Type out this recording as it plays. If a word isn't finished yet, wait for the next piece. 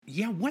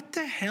Yeah, what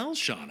the hell,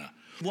 Shana?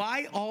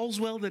 Why all's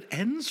well that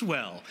ends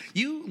well?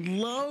 You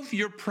love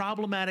your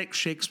problematic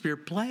Shakespeare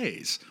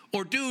plays.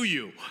 Or do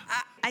you?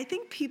 I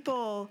think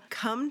people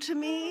come to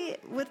me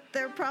with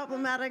their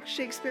problematic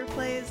Shakespeare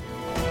plays.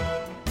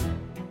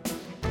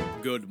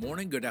 Good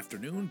morning, good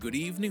afternoon, good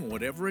evening,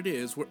 whatever it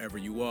is, wherever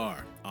you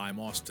are. I'm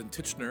Austin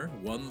Titchener,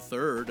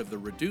 1/3 of the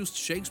Reduced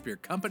Shakespeare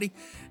Company,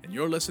 and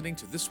you're listening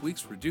to this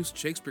week's Reduced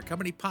Shakespeare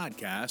Company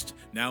podcast,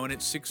 now in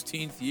its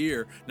 16th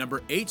year,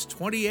 number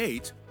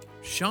 828,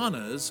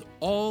 Shana's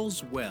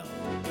All's Well.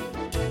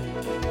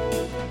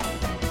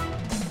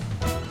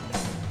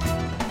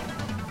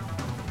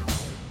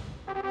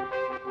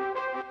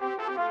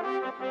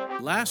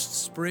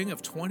 Last spring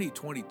of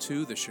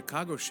 2022, the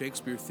Chicago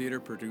Shakespeare Theater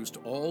produced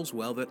All's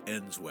Well That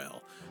Ends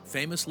Well,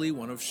 famously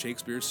one of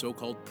Shakespeare's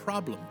so-called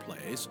problem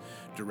plays,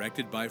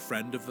 directed by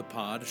friend of the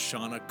pod,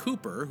 Shana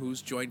Cooper,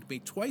 who's joined me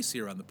twice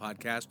here on the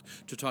podcast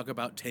to talk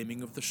about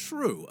Taming of the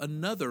Shrew,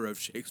 another of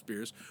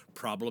Shakespeare's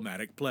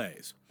problematic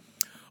plays.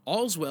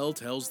 All's Well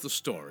tells the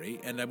story,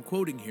 and I'm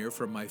quoting here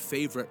from my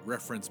favorite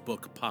reference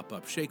book,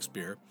 Pop-Up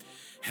Shakespeare.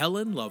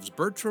 Helen loves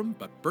Bertram,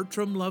 but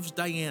Bertram loves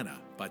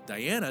Diana. But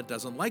Diana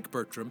doesn't like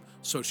Bertram,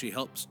 so she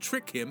helps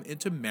trick him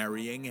into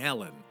marrying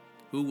Helen,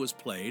 who was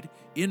played,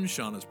 in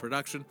Shana's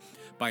production,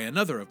 by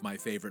another of my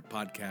favorite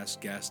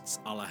podcast guests,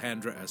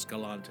 Alejandra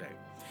Escalante.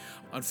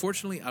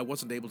 Unfortunately, I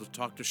wasn't able to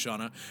talk to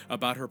Shana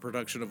about her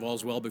production of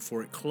All's Well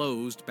before it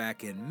closed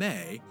back in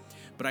May,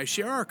 but I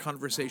share our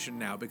conversation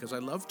now because I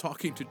love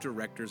talking to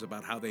directors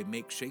about how they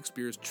make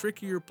Shakespeare's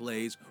trickier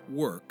plays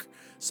work,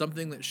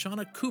 something that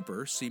Shana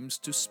Cooper seems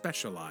to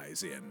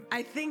specialize in.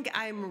 I think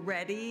I'm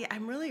ready.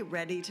 I'm really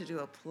ready to do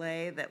a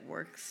play that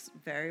works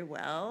very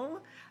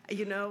well.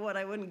 You know, what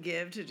I wouldn't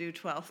give to do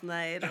Twelfth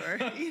Night or,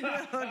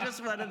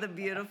 just one of the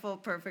beautiful,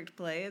 perfect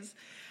plays.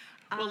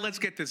 Well, let's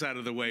get this out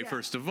of the way,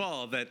 first of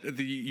all, that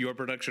your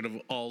production of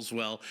All's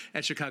Well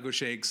at Chicago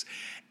Shakes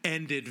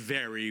ended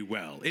very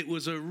well. It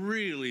was a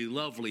really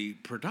lovely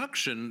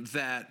production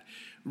that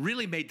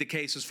really made the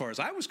case, as far as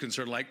I was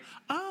concerned, like,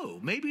 oh,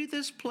 maybe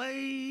this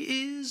play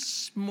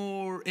is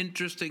more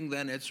interesting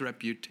than its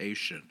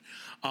reputation.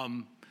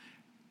 Based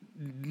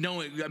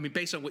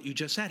on what you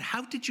just said,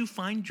 how did you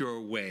find your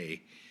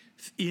way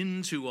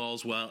into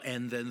All's Well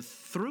and then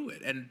through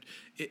it, and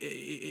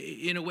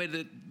in a way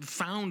that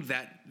found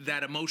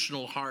that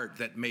emotional heart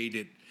that made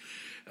it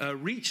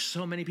reach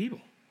so many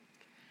people?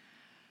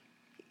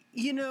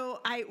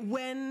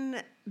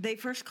 When they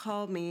first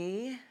called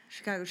me,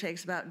 Chicago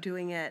Shakes, about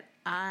doing it,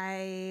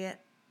 I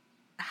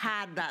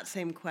had that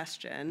same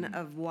question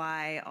of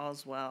why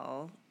All's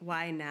Well,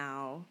 why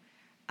now?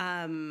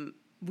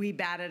 We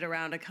batted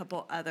around a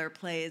couple other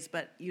plays,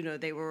 but,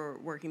 they were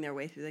working their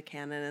way through the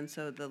canon, and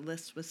so the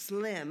list was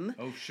slim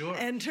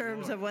in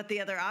terms of what the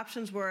other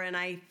options were. And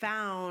I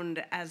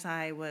found, as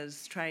I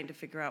was trying to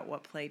figure out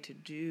what play to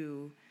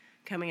do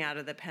coming out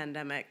of the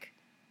pandemic,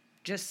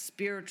 just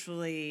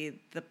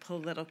spiritually, the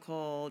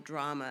political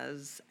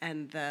dramas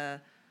and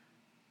the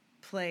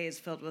plays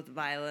filled with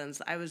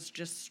violence, I was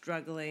just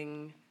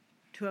struggling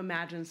to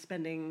imagine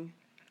spending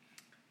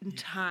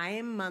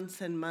time,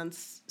 months and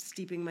months,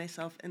 steeping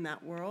myself in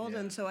that world.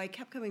 And so I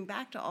kept coming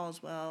back to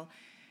All's Well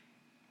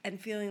and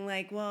feeling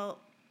like, well,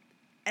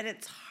 at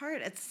its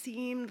heart, it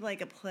seemed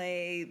like a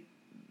play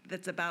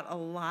that's about a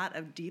lot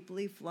of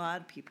deeply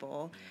flawed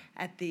people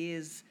at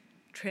these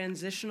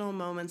transitional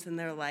moments in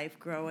their life,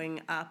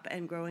 growing up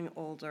and growing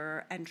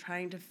older and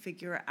trying to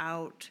figure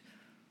out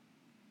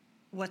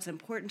what's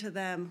important to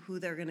them, who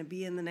they're going to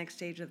be in the next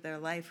stage of their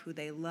life, who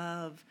they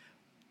love,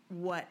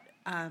 what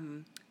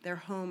their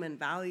home and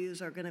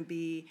values are going to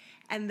be.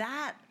 And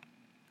that,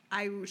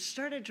 I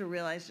started to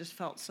realize, just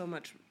felt so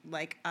much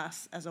like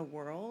us as a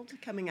world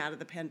coming out of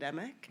the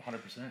pandemic. 100%,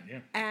 yeah.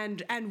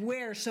 And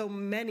where so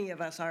many of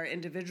us are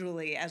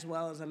individually, as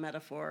well as a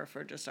metaphor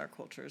for just our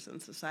cultures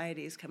and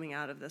societies coming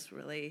out of this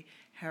really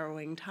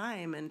harrowing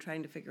time and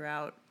trying to figure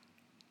out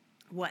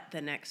what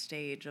the next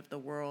stage of the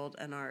world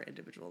and our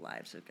individual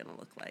lives are going to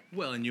look like.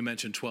 Well, and you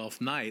mentioned Twelfth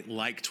Night.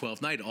 Like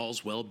Twelfth Night,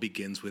 All's Well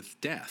begins with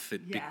death.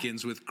 It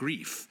begins with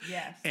grief.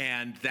 Yes.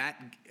 And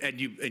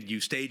you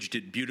staged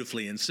it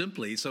beautifully and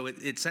simply. So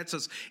it sets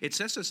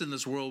us in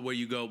this world where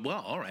you go,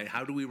 well, all right,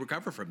 how do we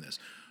recover from this?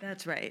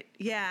 That's right.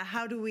 Yeah.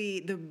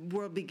 The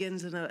world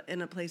begins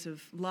in a place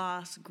of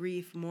loss,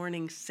 grief,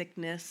 mourning,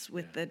 sickness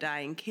with the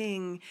dying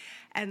king.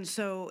 And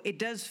so it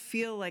does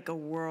feel like a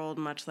world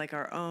much like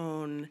our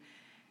own.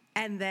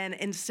 And then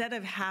instead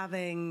of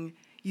having,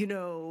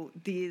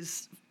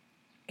 these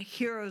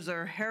heroes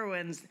or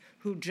heroines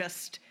who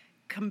just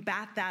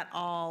combat that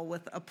all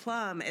with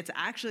aplomb, it's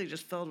actually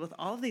just filled with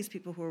all of these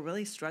people who are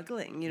really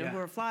struggling, who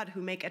are flawed,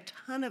 who make a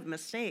ton of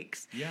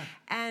mistakes. Yeah.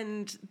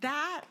 And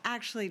that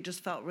actually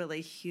just felt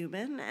really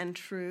human and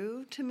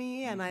true to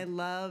me. And I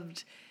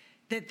loved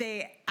that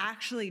they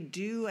actually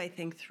do, I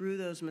think, through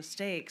those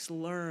mistakes,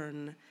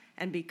 learn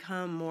and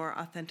become more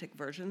authentic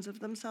versions of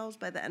themselves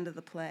by the end of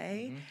the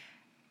play. Mm-hmm.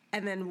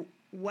 And then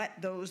what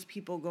those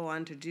people go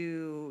on to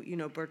do,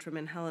 Bertram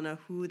and Helena,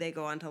 who they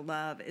go on to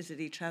love, is it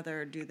each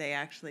other? Do they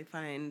actually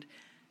find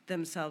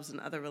themselves and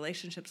other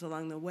relationships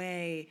along the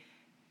way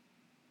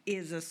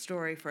is a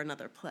story for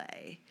another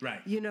play.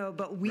 Right.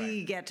 But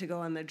we get to go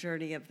on the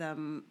journey of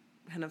them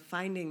kind of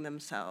finding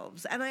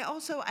themselves. And I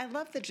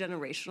love the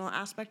generational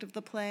aspect of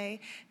the play,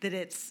 that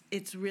it's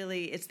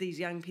these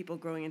young people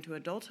growing into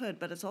adulthood,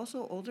 but it's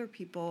also older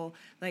people,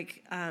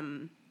 like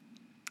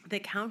the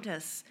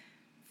Countess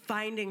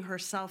finding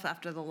herself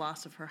after the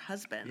loss of her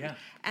husband. Yeah.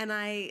 And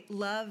I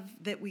love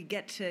that we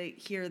get to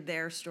hear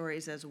their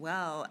stories as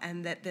well,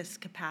 and that this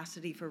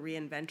capacity for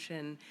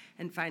reinvention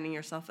and finding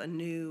yourself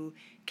anew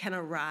can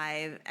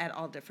arrive at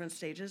all different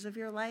stages of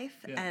your life.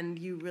 Yeah. And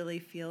you really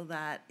feel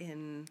that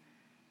in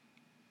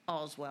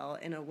All's Well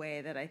in a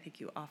way that I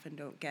think you often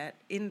don't get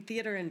in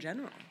theater in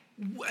general.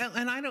 Well,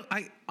 and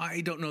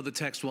I don't know the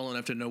text well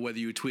enough to know whether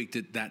you tweaked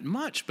it that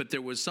much, but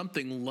there was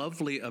something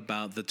lovely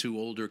about the two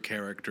older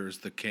characters,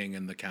 the king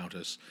and the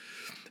countess,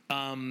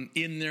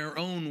 in their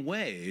own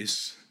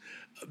ways,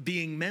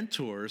 being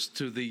mentors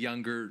to the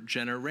younger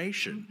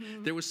generation.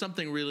 Mm-hmm. There was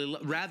something really,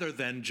 rather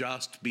than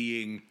just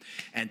being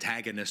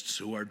antagonists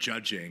who are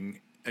judging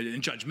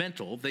and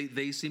judgmental,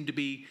 they seem to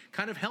be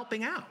kind of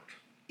helping out.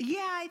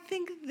 Yeah, I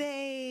think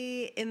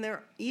they,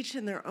 each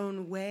in their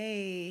own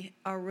way,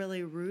 are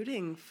really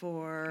rooting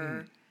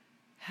for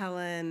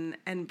Helen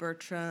and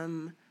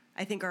Bertram.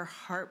 I think are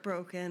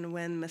heartbroken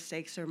when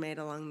mistakes are made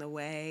along the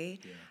way.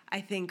 Yeah.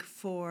 I think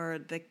for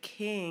the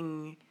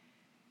king,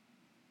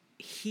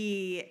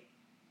 he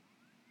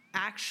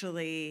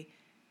actually,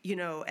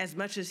 as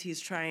much as he's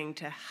trying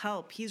to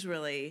help, he's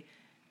really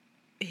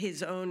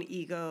his own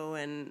ego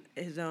and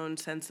his own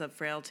sense of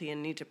frailty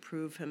and need to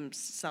prove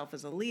himself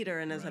as a leader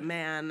and as a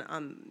man,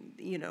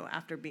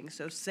 after being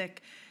so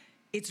sick.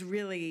 It's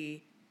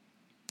really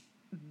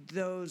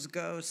those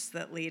ghosts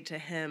that lead to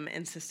him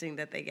insisting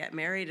that they get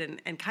married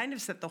and kind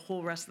of set the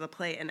whole rest of the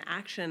play in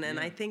action. And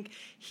I think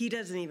he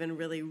doesn't even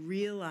really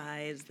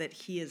realize that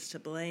he is to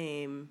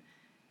blame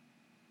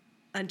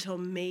until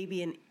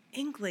maybe an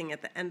inkling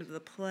at the end of the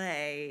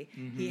play.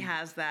 Mm-hmm. He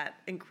has that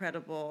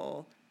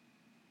incredible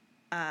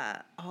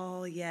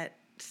all yet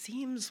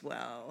seems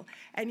well.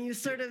 And you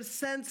sort of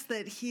sense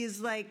that he's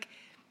like,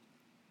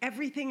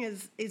 everything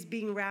is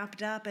being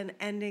wrapped up and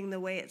ending the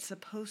way it's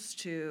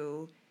supposed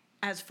to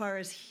as far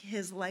as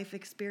his life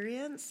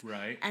experience.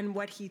 Right. And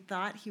what he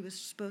thought he was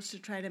supposed to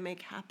try to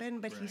make happen,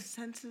 but he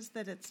senses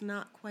that it's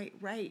not quite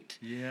right.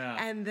 Yeah.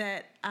 And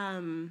that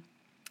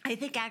I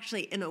think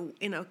actually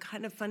in a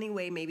kind of funny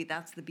way, maybe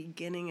that's the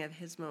beginning of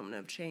his moment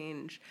of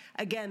change.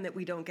 Again, that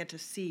we don't get to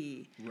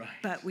see,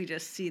 but we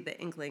just see the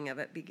inkling of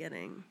it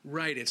beginning.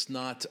 Right. It's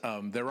not,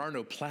 there are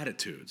no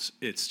platitudes.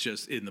 It's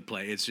just in the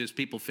play. It's just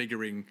people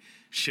figuring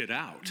shit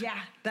out. Yeah,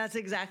 that's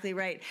exactly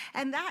right.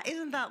 And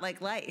isn't that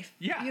like life?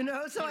 Yeah.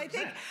 So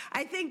 100%.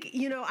 I think,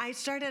 I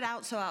started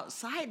out so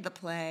outside the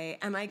play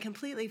and I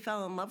completely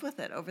fell in love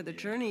with it over the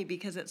journey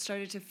because it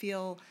started to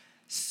feel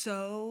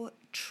so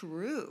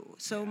true,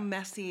 so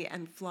messy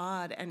and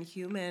flawed and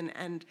human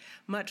and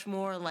much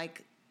more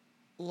like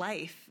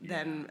life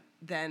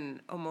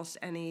than almost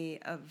any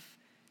of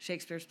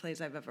Shakespeare's plays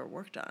I've ever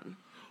worked on.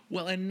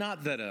 Well, and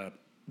not that a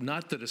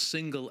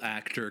single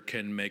actor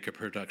can make a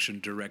production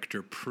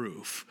director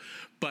proof,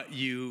 but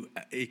you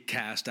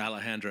cast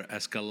Alejandra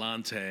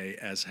Escalante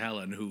as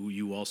Helen, who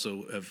you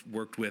also have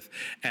worked with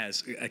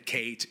as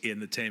Kate in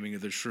The Taming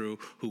of the Shrew,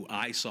 who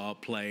I saw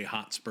play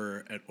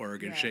Hotspur at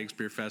Oregon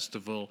Shakespeare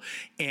Festival.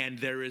 And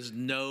there is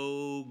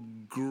no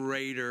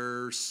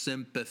greater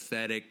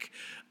sympathetic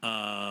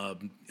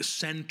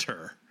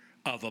center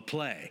of a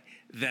play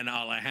than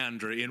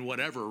Alejandra in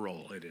whatever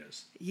role it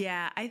is.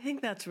 Yeah, I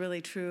think that's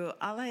really true.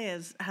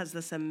 Ale has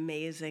this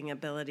amazing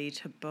ability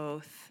to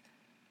both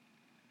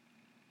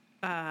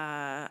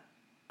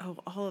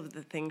all of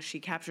the things she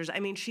captures. I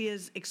mean, she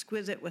is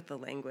exquisite with the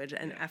language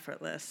and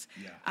effortless.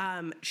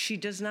 Yeah. She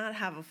does not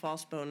have a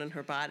false bone in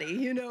her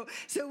body,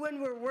 So when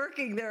we're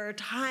working, there are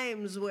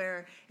times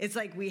where it's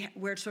like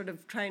we're sort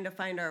of trying to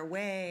find our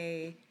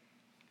way,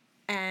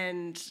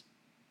 and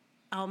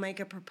I'll make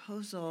a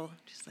proposal,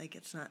 just like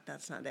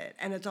that's not it.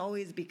 And it's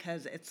always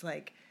because it's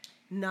like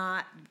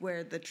not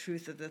where the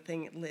truth of the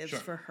thing lives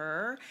for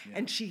her. Yeah.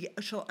 And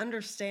she'll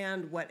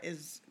understand what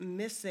is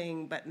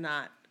missing, but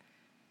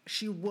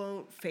she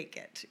won't fake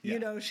it.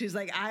 Yeah. She's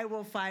like, I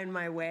will find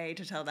my way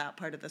to tell that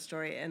part of the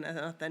story in an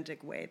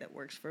authentic way that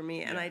works for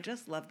me. And I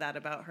just love that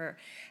about her.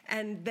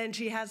 And then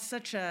she has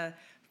such a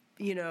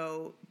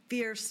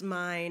fierce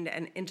mind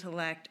and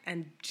intellect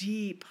and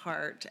deep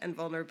heart and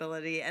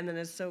vulnerability, and then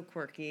is so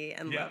quirky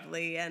and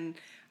lovely and,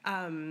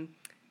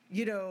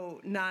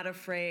 not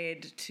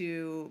afraid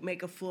to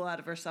make a fool out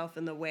of herself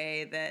in the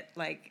way that,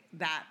 like,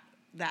 that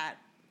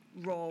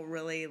role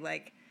really,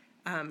 like,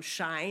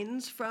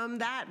 shines from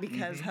that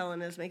because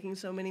Helen is making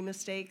so many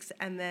mistakes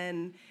and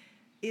then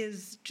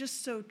is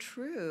just so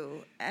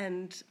true.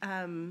 And,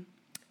 I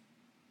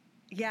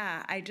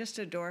just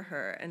adore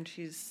her, and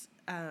she's...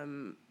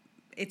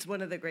 it's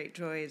one of the great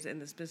joys in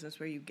this business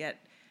where you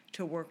get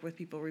to work with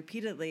people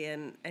repeatedly,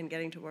 and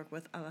getting to work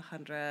with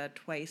Alejandra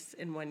twice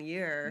in 1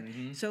 year,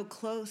 so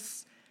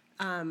close.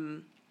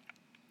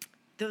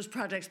 those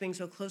projects being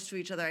so close to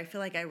each other, I feel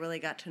like I really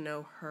got to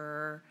know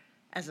her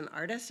as an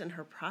artist and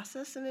her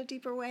process in a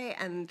deeper way,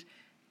 and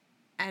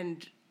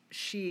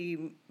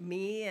she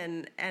me,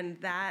 and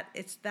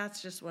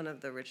that's just one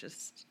of the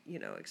richest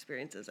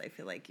experiences I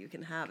feel like you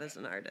can have as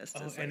an artist.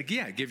 It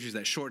gives you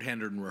that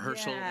shorthand and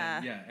rehearsal,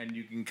 and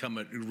you can come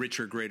at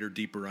richer, greater,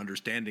 deeper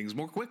understandings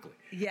more quickly.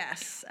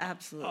 Yes,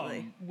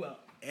 absolutely.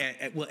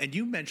 And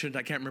you mentioned,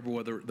 I can't remember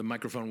whether the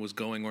microphone was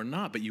going or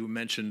not, but you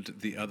mentioned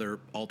the other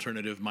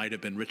alternative might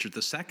have been Richard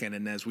II,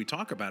 and as we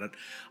talk about it,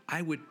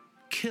 I would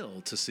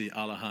kill to see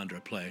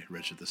Alejandra play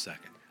Richard II.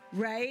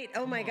 Right?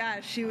 Oh my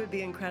gosh, she would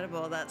be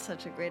incredible. That's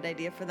such a great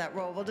idea for that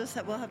role. We'll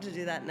have to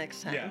do that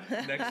next time. Yeah,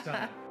 next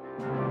time.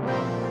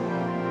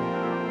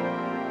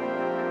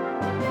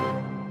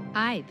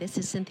 Hi, this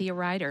is Cynthia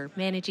Ryder,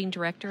 Managing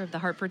Director of the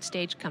Hartford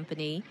Stage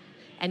Company,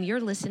 and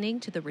you're listening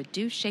to the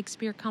Reduced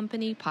Shakespeare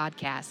Company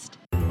podcast.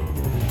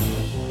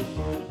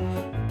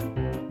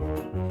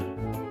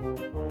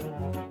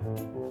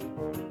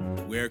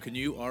 Where can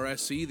you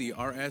RSC the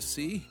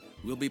RSC?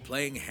 We'll be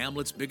playing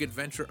Hamlet's Big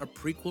Adventure, a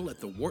prequel at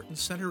the Wharton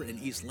Center in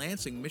East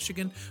Lansing,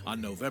 Michigan on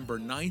November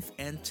 9th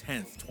and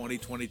 10th,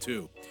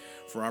 2022.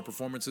 For our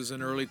performances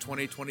in early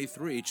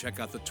 2023, check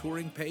out the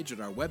touring page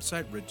at our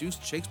website,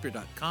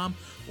 reducedshakespeare.com,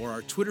 or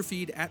our Twitter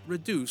feed at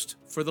Reduced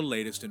for the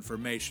latest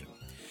information.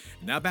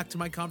 Now back to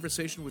my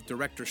conversation with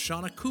director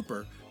Shana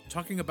Cooper,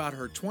 talking about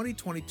her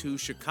 2022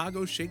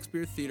 Chicago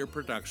Shakespeare Theater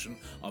production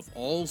of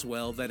All's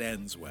Well That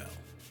Ends Well.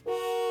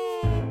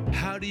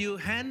 How do you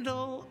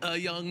handle a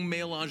young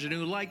male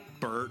ingenue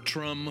like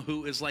Bertram,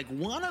 who is like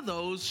one of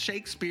those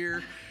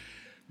Shakespeare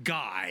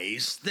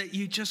guys that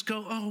you just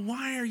go, oh,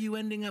 why are you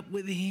ending up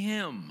with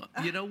him?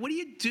 What do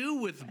you do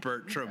with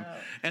Bertram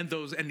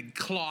and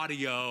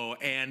Claudio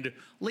and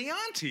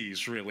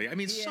Leontes, really? I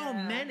mean, so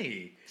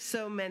many.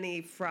 So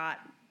many fraught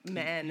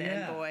men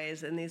and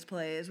boys in these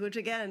plays, which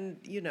again,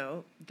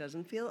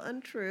 doesn't feel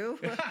untrue.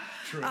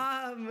 True.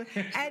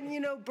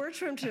 And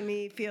Bertram to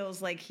me feels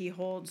like he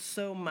holds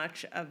so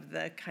much of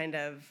the kind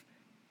of,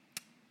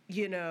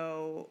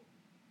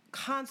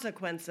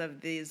 consequence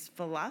of these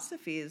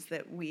philosophies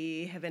that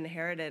we have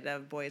inherited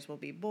of boys will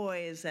be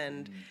boys,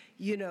 and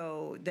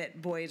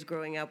that boys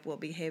growing up will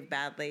behave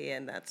badly,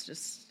 and that's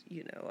just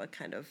a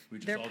kind of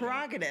their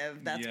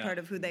prerogative. That's part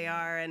of who they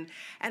are, and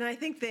I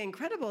think the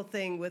incredible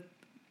thing with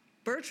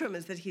Bertram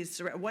is that he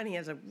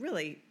has a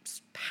really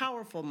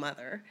powerful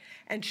mother,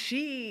 and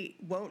she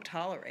won't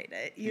tolerate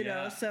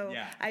it, So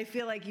I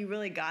feel like you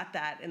really got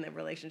that in the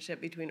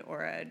relationship between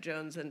Aura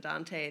Jones and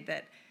Dante,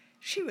 that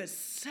she was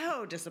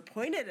so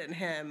disappointed in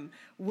him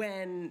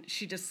when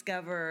she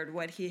discovered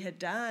what he had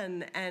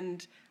done,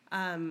 and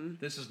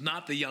this is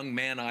not the young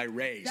man I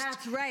raised.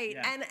 That's right.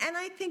 Yeah. And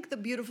I think the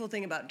beautiful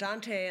thing about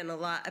Dante, and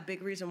a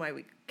big reason why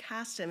we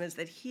cast him, is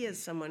that he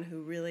is someone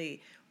who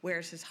really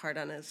wears his heart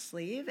on his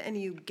sleeve,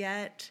 and you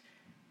get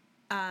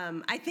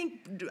I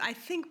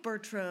think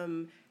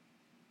Bertram,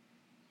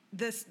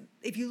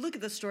 if you look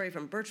at the story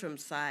from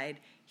Bertram's side,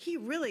 he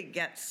really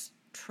gets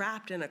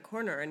trapped in a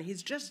corner, and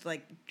he's just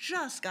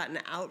gotten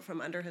out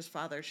from under his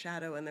father's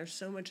shadow, and there's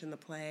so much in the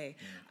play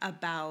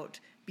about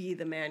be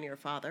the man your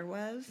father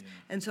was.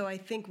 And so I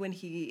think when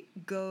he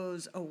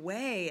goes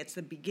away, it's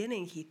the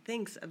beginning, he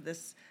thinks of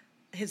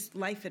his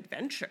life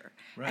adventure.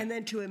 Right. And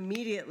then to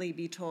immediately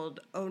be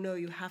told, oh no,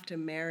 you have to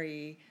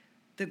marry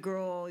the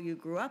girl you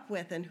grew up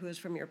with and who is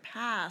from your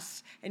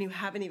past, and you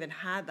haven't even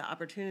had the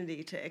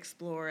opportunity to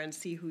explore and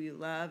see who you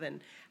love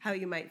and how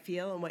you might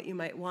feel and what you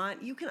might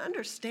want. You can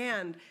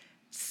understand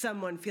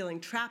someone feeling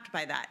trapped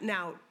by that.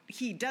 Now,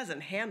 he doesn't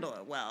handle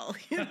it well,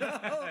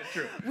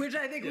 True. Which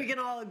I think we can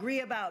all agree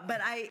about. But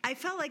I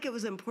felt like it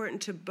was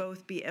important to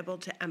both be able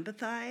to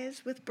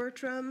empathize with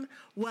Bertram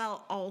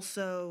while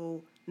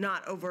also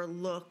not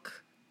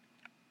overlook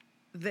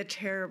the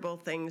terrible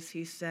things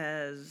he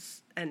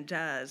says and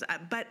does.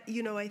 But,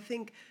 I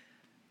think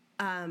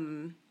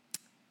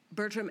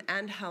Bertram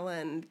and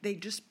Helen, they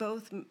just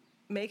both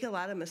make a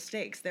lot of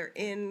mistakes. They're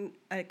in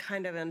a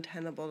kind of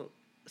untenable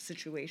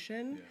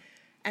situation. Yeah.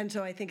 And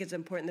so I think it's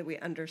important that we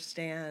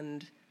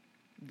understand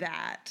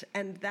that.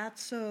 And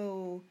that's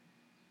so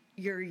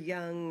your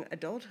young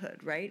adulthood,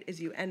 right? Is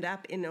you end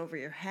up in over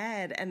your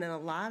head, and then a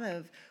lot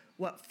of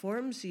what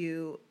forms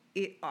you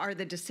are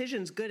the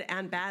decisions, good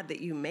and bad,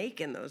 that you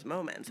make in those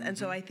moments. Mm-hmm. And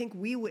so I think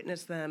we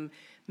witness them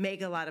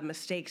make a lot of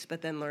mistakes,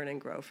 but then learn and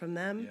grow from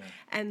them.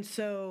 Yeah. And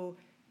so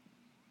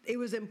it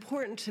was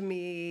important to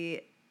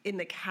me in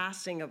the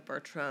casting of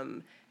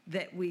Bertram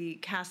that we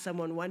cast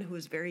someone, one who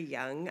was very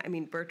young. I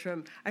mean,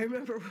 Bertram, I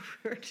remember when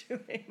we were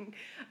doing,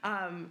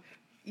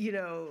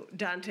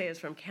 Dante is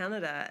from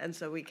Canada, and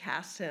so we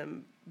cast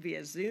him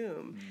via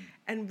Zoom.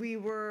 And we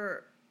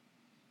were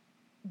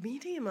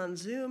meeting him on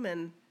Zoom,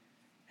 and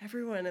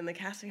everyone in the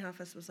casting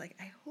office was like,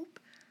 I hope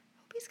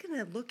he's going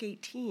to look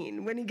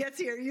 18 when he gets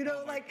here.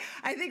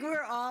 I think we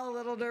were all a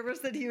little nervous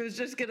that he was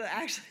just going to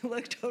actually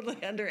look totally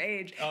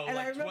underage. Oh, and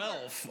like I remember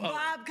 12.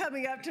 Bob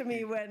coming up to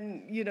me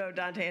when,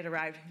 Dante had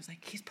arrived. He was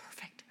like, he's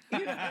perfect.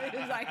 You know, it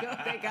was like, oh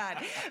my God.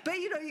 But,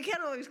 you know, you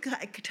can't always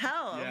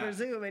tell over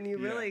Zoom, and you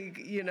really,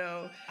 you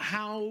know.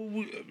 How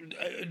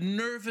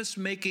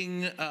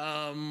nervous-making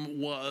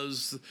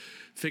was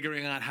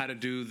figuring out how to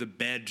do the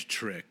bed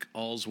trick,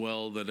 All's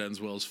Well That Ends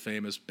Well's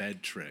famous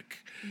bed trick.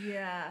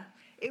 Yeah.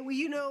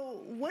 You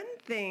know, one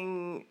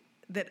thing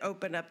that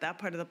opened up that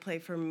part of the play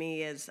for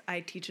me is I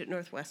teach at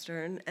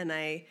Northwestern, and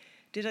I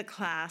did a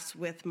class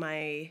with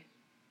my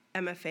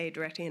MFA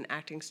directing and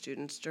acting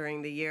students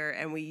during the year,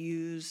 and we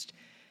used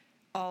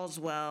All's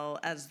Well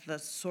as the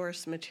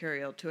source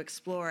material to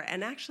explore.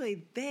 And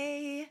actually,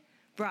 they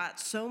brought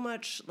so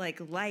much like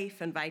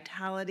life and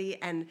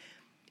vitality and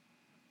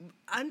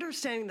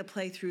understanding the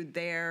play through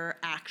their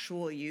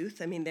actual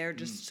youth. I mean, they're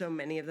just so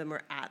many of them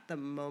are at the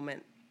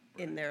moment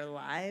in their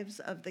lives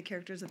of the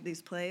characters of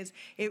these plays.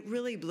 It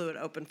really blew it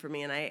open for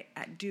me, and I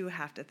do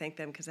have to thank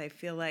them because I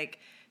feel like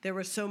there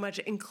was so much,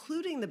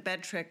 including the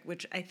bed trick,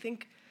 which I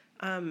think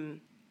there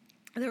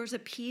was a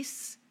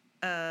piece,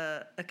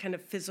 a kind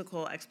of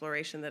physical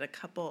exploration that a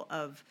couple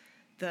of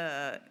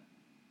the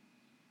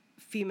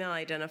female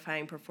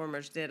identifying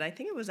performers did. I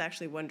think it was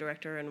actually one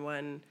director and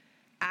one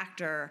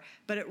actor,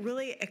 but it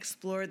really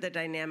explored the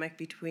dynamic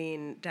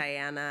between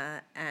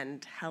Diana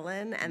and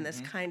Helen and this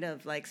kind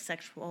of like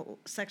sex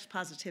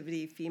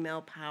positivity,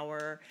 female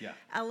power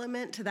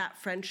element to that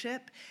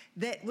friendship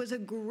that was a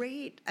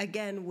great,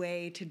 again,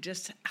 way to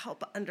just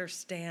help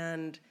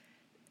understand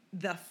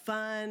the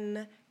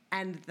fun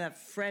and the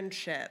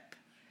friendship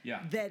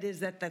that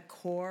is at the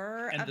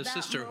core and of the that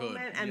sisterhood.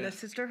 moment and the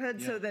sisterhood,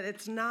 so that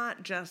it's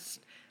not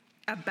just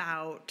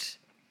about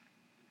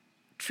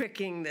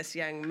tricking this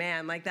young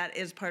man. Like, that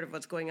is part of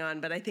what's going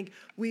on, but I think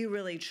we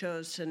really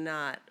chose to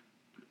not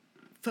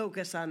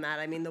focus on that.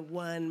 I mean, the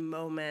one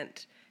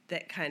moment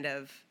that kind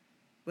of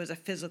was a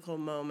physical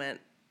moment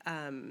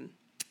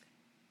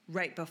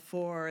right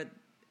before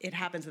it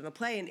happens in the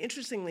play, and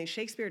interestingly,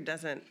 Shakespeare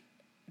doesn't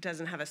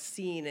have a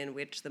scene in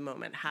which the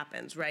moment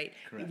happens, right?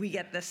 Correct, we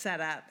get the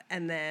setup,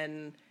 and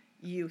then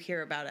you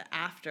hear about it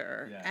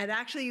after. Yeah. And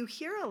actually, you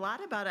hear a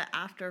lot about it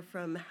after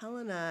from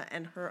Helena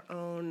and her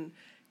own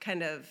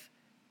kind of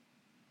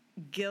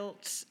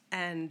guilt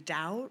and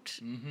doubt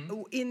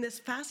in this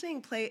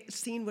fascinating play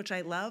scene, which I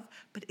love,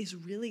 but is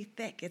really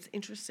thick. It's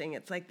interesting.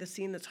 It's like the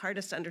scene that's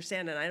hardest to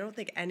understand, and I don't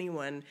think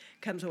anyone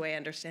comes away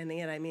understanding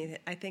it. I mean,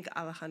 I think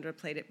Alejandra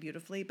played it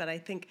beautifully, but I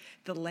think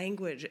the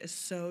language is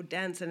so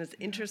dense, and it's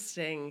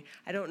interesting.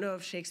 I don't know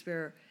if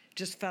Shakespeare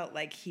just felt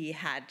like he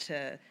had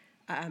to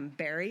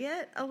bury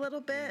it a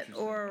little bit,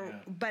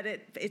 but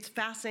it's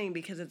fascinating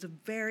because it's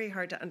very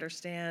hard to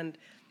understand.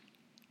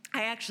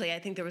 I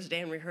think there was a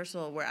day in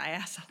rehearsal where I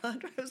asked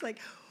Alejandra, I was like,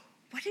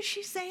 what is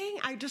she saying?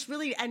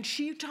 And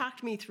she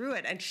talked me through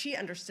it, and she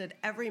understood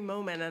every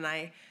moment, and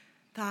I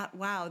thought,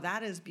 wow,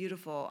 that is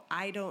beautiful.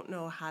 I don't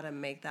know how to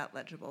make that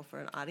legible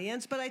for an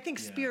audience, but I think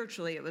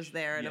spiritually it was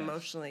there and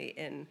emotionally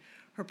in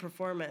her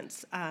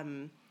performance.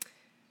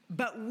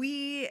 But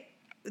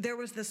there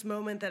was this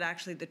moment that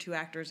actually the two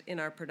actors in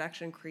our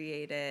production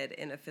created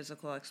in a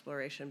physical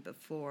exploration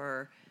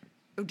before,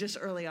 just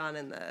early on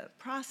in the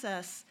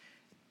process,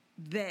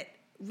 that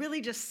really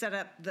just set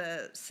up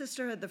the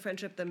sisterhood, the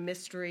friendship, the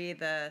mystery,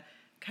 the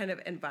kind of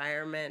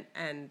environment,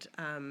 and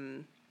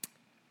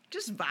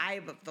just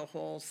vibe of the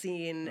whole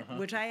scene,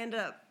 which I ended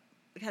up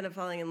kind of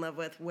falling in love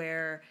with,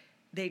 where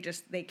they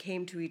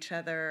came to each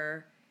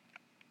other,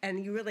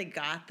 and you really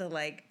got the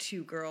like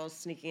two girls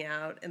sneaking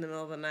out in the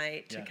middle of the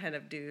night to kind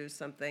of do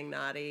something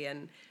naughty,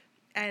 and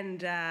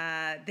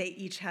they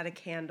each had a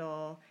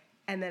candle.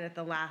 And then at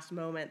the last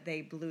moment,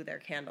 they blew their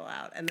candle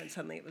out, and then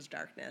suddenly it was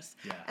darkness.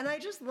 Yeah. And I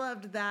just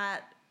loved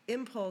that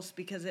impulse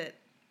because it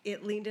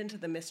leaned into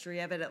the mystery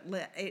of it.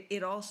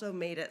 It also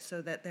made it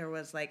so that there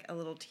was like a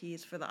little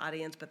tease for the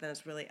audience, but then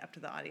it's really up to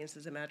the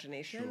audience's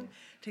imagination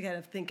to kind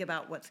of think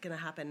about what's going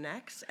to happen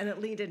next. And it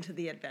leaned into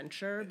the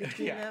adventure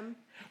between them.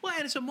 Well,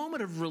 and it's a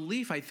moment of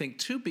relief, I think,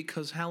 too,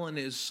 because Helen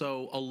is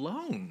so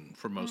alone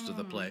for most of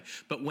the play.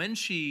 But when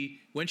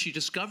she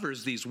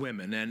discovers these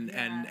women,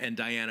 and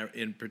Diana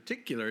in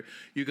particular,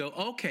 you go,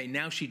 okay,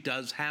 now she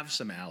does have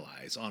some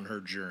allies on her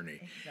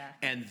journey.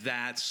 Exactly. And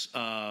that's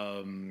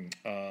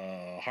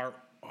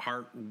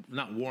heart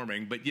not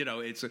warming, but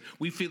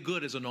we feel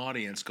good as an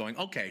audience going,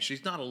 okay,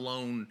 she's not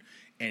alone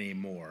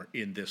anymore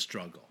in this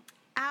struggle.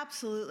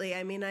 Absolutely.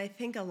 I mean, I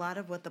think a lot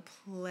of what the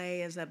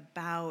play is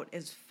about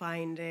is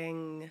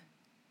finding,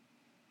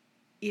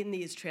 in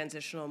these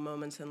transitional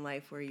moments in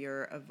life where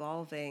you're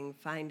evolving,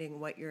 finding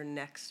what your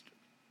next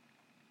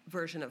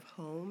version of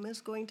home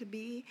is going to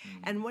be.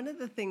 And one of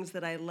the things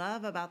that I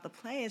love about the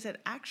play is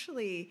it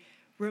actually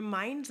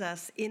reminds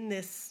us in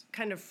this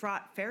kind of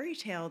fraught fairy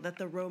tale that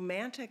the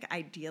romantic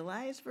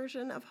idealized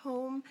version of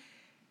home,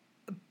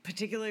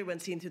 particularly when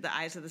seen through the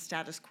eyes of the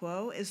status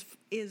quo,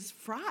 is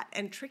fraught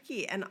and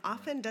tricky and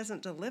often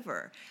doesn't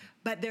deliver.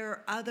 But there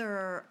are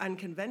other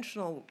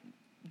unconventional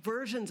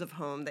versions of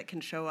home that can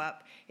show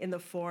up in the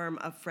form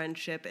of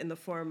friendship, in the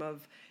form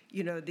of,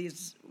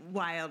 these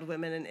wild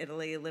women in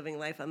Italy living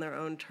life on their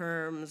own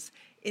terms,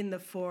 in the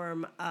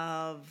form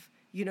of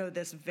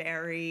this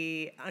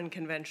very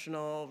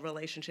unconventional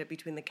relationship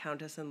between the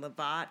Countess and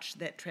Ladji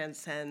that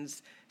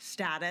transcends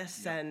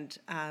status and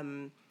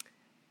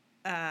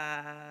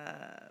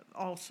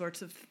all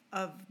sorts of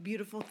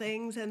beautiful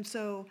things. And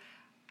so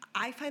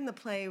I find the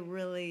play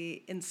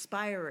really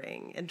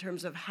inspiring in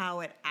terms of how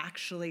it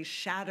actually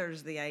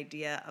shatters the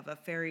idea of a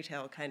fairy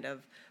tale kind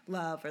of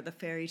love or the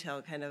fairy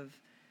tale kind of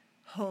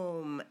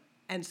home,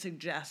 and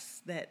suggests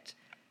that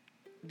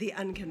the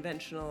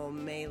unconventional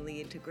may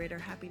lead to greater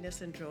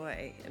happiness and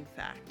joy, in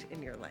fact,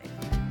 in your life.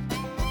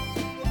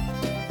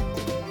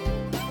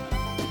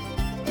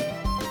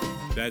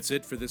 That's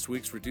it for this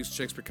week's Reduced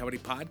Shakespeare Comedy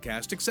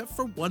podcast, except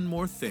for one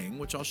more thing,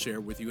 which I'll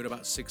share with you in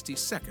about 60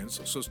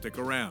 seconds, so stick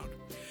around.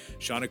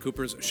 Shana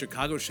Cooper's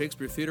Chicago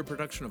Shakespeare Theater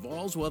production of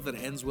All's Well That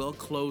Ends Well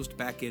closed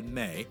back in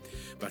May,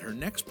 but her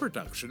next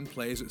production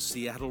plays at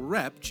Seattle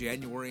Rep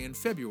January and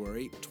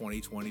February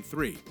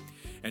 2023.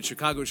 And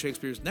Chicago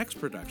Shakespeare's next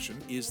production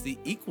is the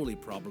equally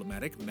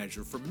problematic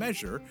Measure for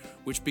Measure,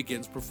 which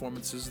begins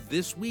performances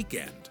this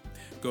weekend.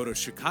 Go to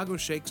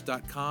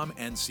chicagoshakes.com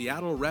and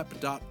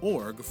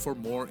seattlerep.org for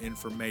more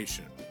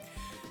information.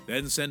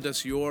 Then send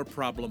us your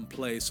problem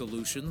play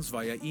solutions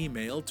via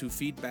email to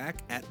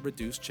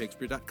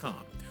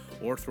feedback@reducedshakespeare.com,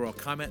 or throw a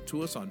comment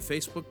to us on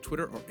Facebook,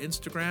 Twitter, or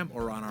Instagram,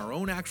 or on our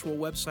own actual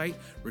website,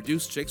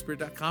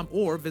 reducedshakespeare.com,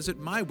 or visit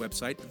my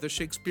website,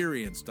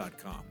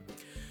 theshakespeareans.com.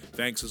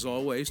 Thanks as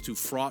always to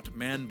fraught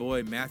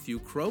man-boy Matthew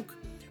Croak,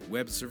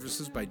 web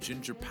services by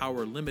Ginger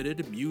Power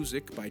Limited,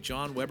 music by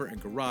John Weber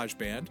and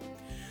GarageBand.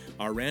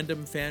 Our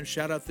random fan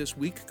shout-out this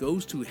week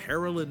goes to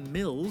Harolyn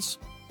Mills.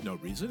 No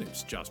reason,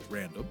 it's just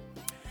random.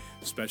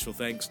 Special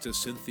thanks to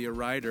Cynthia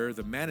Ryder,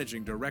 the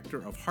managing director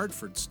of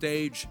Hartford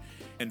Stage.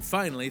 And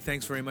finally,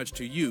 thanks very much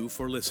to you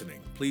for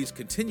listening. Please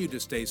continue to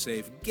stay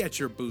safe, get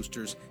your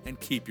boosters, and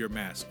keep your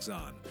masks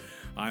on.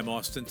 I'm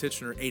Austin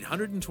Titchener,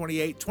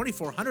 828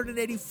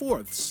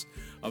 2484ths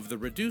of the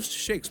Reduced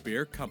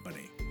Shakespeare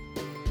Company.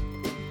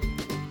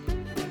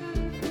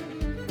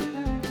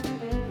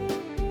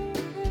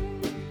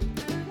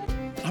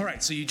 All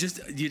right, so you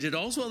did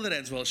All's Well That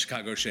Ends Well,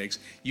 Chicago Shakes.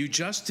 You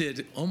just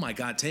did, oh my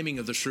God, Taming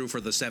of the Shrew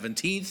for the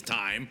 17th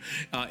time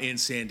in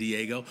San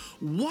Diego.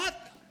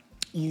 What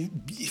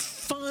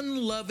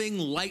fun-loving,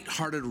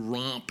 lighthearted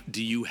romp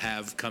do you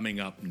have coming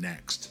up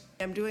next?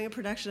 I'm doing a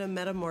production of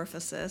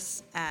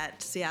Metamorphoses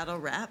at Seattle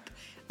Rep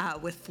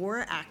with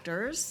 4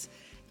 actors.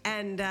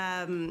 And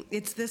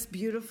it's this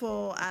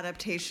beautiful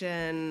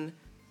adaptation,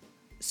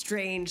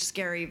 strange,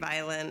 scary,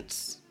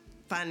 violent,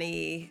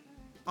 funny,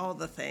 all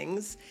the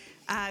things.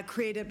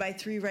 Created by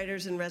 3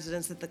 writers in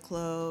residence at the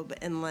Globe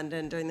in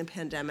London during the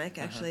pandemic.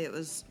 Actually, it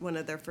was one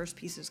of their first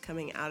pieces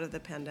coming out of the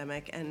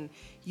pandemic, and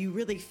you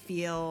really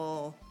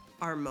feel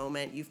our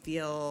moment. You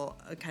feel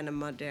a kind of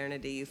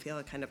modernity. You feel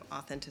a kind of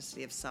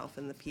authenticity of self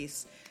in the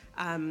piece.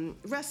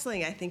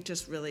 Wrestling, I think,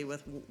 just really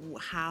with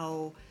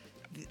how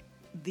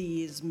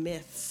these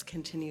myths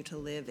continue to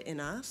live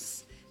in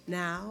us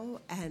now,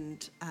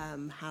 and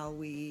how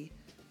we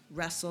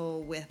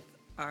wrestle with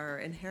our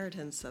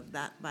inheritance of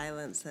that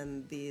violence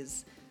and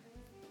these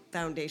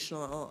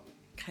foundational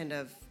kind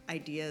of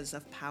ideas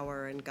of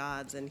power and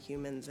gods and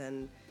humans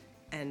and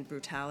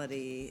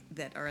brutality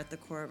that are at the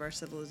core of our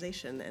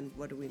civilization, and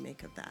what do we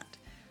make of that?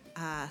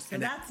 So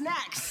that's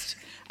next.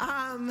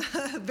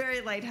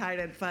 Very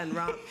lighthearted, fun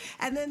romp.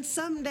 And then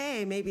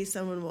someday maybe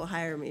someone will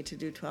hire me to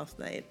do Twelfth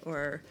Night,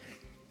 or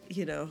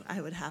I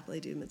would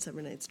happily do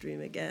Midsummer Night's Dream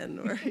again,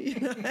 or,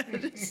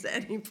 just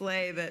any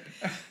play that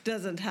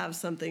doesn't have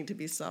something to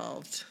be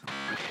solved.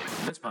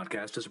 This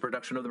podcast is a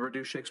production of the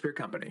Reduced Shakespeare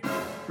Company,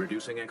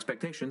 reducing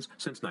expectations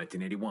since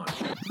 1981.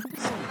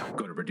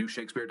 Go to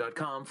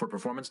reducedshakespeare.com for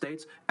performance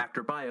dates,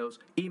 actor bios,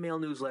 email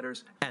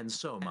newsletters, and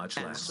so much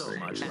less.